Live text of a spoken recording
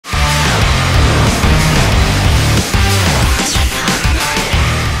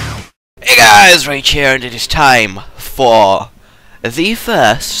guys, Rage here, and it is time for the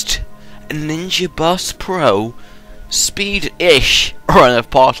first Ninja Boss Pro speed-ish run of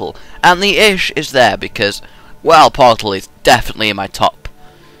Portal. And the ish is there because, well, Portal is definitely in my top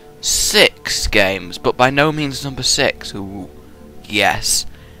 6 games, but by no means number 6. Ooh, yes,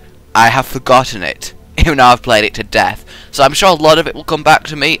 I have forgotten it, even though I've played it to death. So I'm sure a lot of it will come back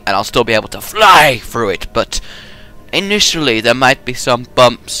to me, and I'll still be able to fly through it, but initially there might be some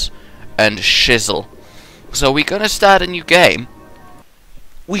bumps and shizzle. So we're gonna start a new game.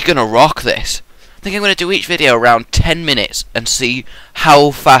 We're gonna rock this. I think I'm gonna do each video around 10 minutes and see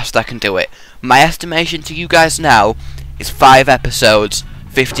how fast I can do it. My estimation to you guys now is 5 episodes,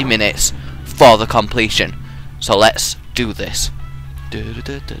 50 minutes for the completion. So let's do this.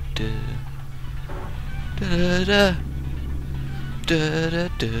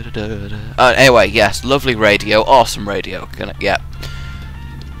 Anyway, yes, lovely radio, awesome radio. Yeah.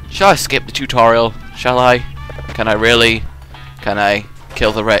 Shall I skip the tutorial? Shall I? Can I really? Can I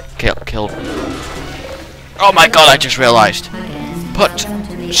kill the kill? Oh my god! I just realised.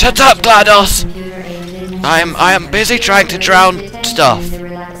 Shut up, GLaDOS! I am busy trying to drown stuff.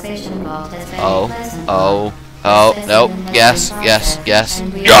 Oh, no. Yes. Yes!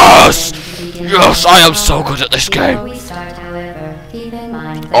 I am so good at this game.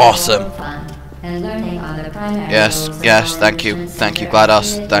 Awesome. Yes, thank you,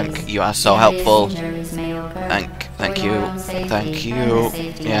 GLaDOS. Thank you, are so helpful. Thank you.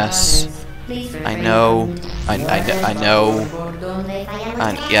 Yes, I know. And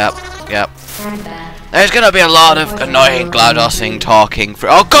yep. There's gonna be a lot of annoying GLaDOSing talking for.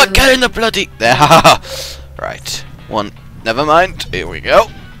 Oh god, get in the bloody there. Right, never mind. Here we go.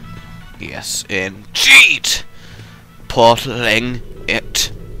 Yes, indeed. Portaling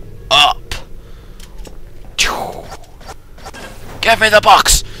it up. Give me the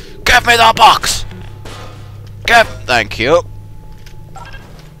box! Give me the box! Thank you.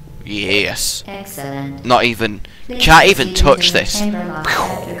 Yes. Excellent. Can't even touch this. I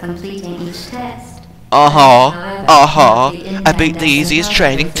beat the easiest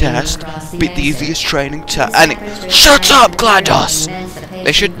training test. And shut up, GLaDOS!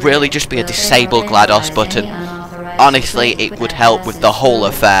 There should really just be a disable GLaDOS button. Honestly, it would help with the whole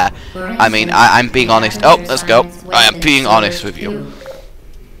affair. I mean, I'm being honest. Oh, let's go. I am being honest with you.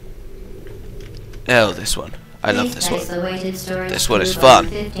 Oh, this one. I love this one. This one is fun.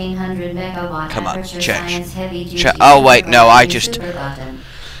 Come on, change. Oh, wait, no, I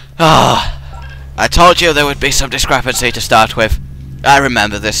told you there would be some discrepancy to start with. I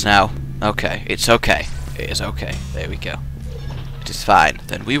remember this now. Okay, it's okay. It is okay. There we go. It is fine.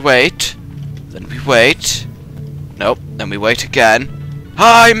 Then we wait. Nope, then we wait again.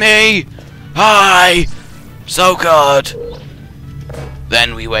 Hi, me! Hi! So good!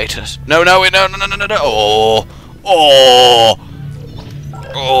 Then we wait no.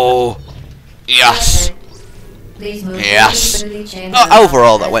 Oh! Yes! Yes!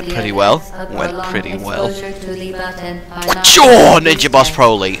 Overall, that went pretty well. Sure, Ninja Boss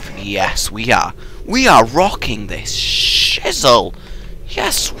Pro Leap! Yes, we are. We are rocking this shizzle!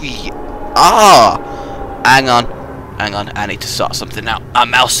 Yes, we are! Hang on, I need to sort something out. My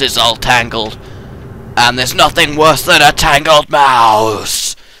mouse is all tangled. And there's nothing worse than a tangled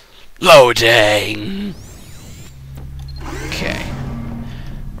mouse! Loading! Okay.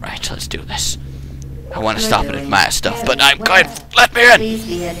 Right, let's do this. I want to stop and admire stuff, but I'm going. Let me in!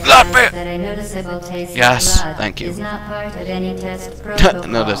 Let me in! Yes, thank you.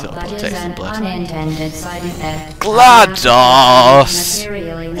 Noticeable taste in blood. GLaDOS!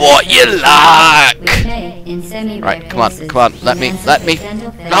 What you like? Right, come on, let me.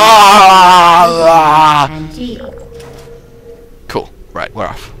 Ah! Cool, right, we're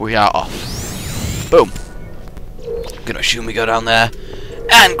off. We are off. Boom. I'm gonna assume we go down there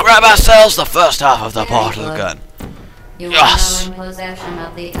and grab ourselves the first half of the portal gun. Yes!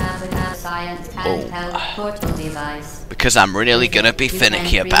 Because I'm really gonna be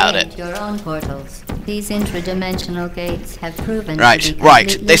finicky about it. These intradimensional gates have proven right.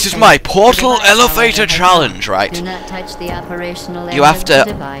 This is my portal elevator challenge, right? Do not touch the operational you have to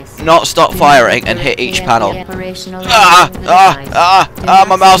not stop firing and hit each panel.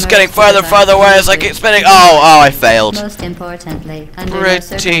 My mouse is getting further and further away as I keep spinning. Oh, I failed. Most importantly,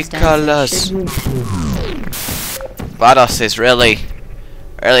 pretty colors. GLaDOS is really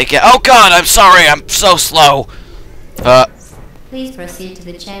oh god, I'm sorry, I'm so slow. Please proceed to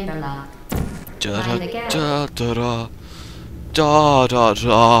the chamber lock.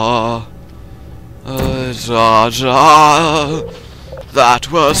 That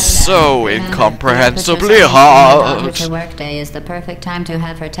was so incomprehensibly hard. The workday is the perfect time to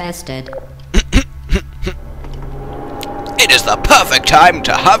have her tested. It is the perfect time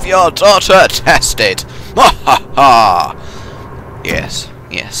to have your daughter tested. Ha ha ha. Yes,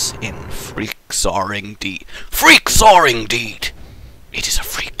 yes, in freak soaring deed. Freak soaring deed. It is a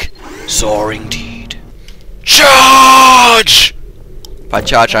freak soaring deed. Charge! By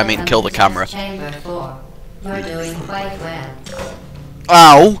charge, I mean kill the camera. Chamber 4. You're doing quite well.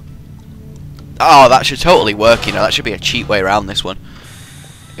 Ow! Oh, that should totally work, you know. That should be a cheap way around this one.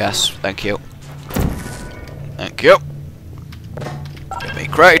 Yes, thank you. Thank you. Give me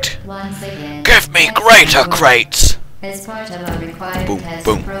crate. Once again, Give me greater crates! as part of our required Boom, test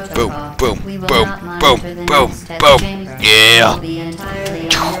boom, protocol, boom, we will boom, not boom, monitor the boom, next test boom. chamber. Yeah. It will be entirely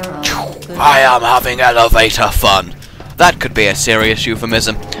on your own. Good I am luck. having elevator fun. That could be a serious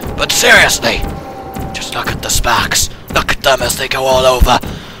euphemism. But seriously, just look at the sparks. Look at them as they go all over.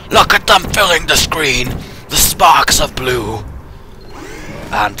 Look at them filling the screen. The sparks of blue.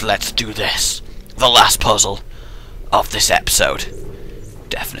 And let's do this. The last puzzle of this episode.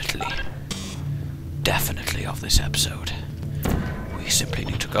 Definitely of this episode. We simply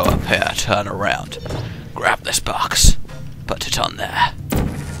need to go up here, turn around, grab this box, put it on there.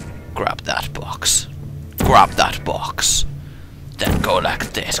 Grab that box. Grab that box. Then go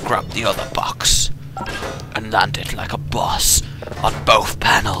like this, grab the other box. And land it like a boss on both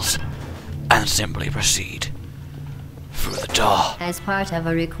panels. And simply proceed through the door. As part of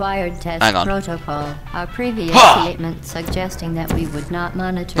a required test Hang on. protocol, our previous Ha! statement suggesting that we would not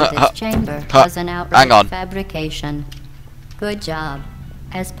monitor Ha, ha, this chamber ha. was an outright Hang on. fabrication. Good job.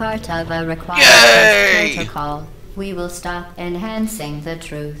 As part of a required Yay! test protocol, we will stop enhancing the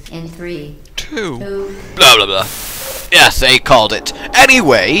truth in 3, 2. 2. Blah blah blah. Yes, they called it.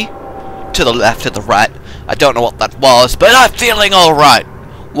 Anyway, to the left, to the right. I don't know what that was, but I'm feeling alright.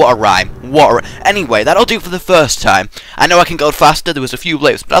 What a rhyme. What a Anyway, that'll do for the first time. I know I can go faster, there was a few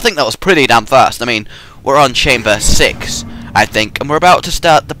blips, but I think that was pretty damn fast. I mean, we're on chamber 6, I think, and we're about to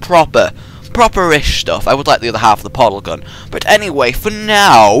start the proper-ish stuff. I would like the other half of the portal gun. But anyway, for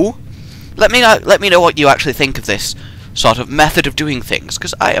now, let me know what you actually think of this sort of method of doing things,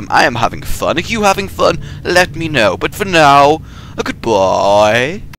 because I am having fun. Are you having fun? Let me know. But for now, a goodbye.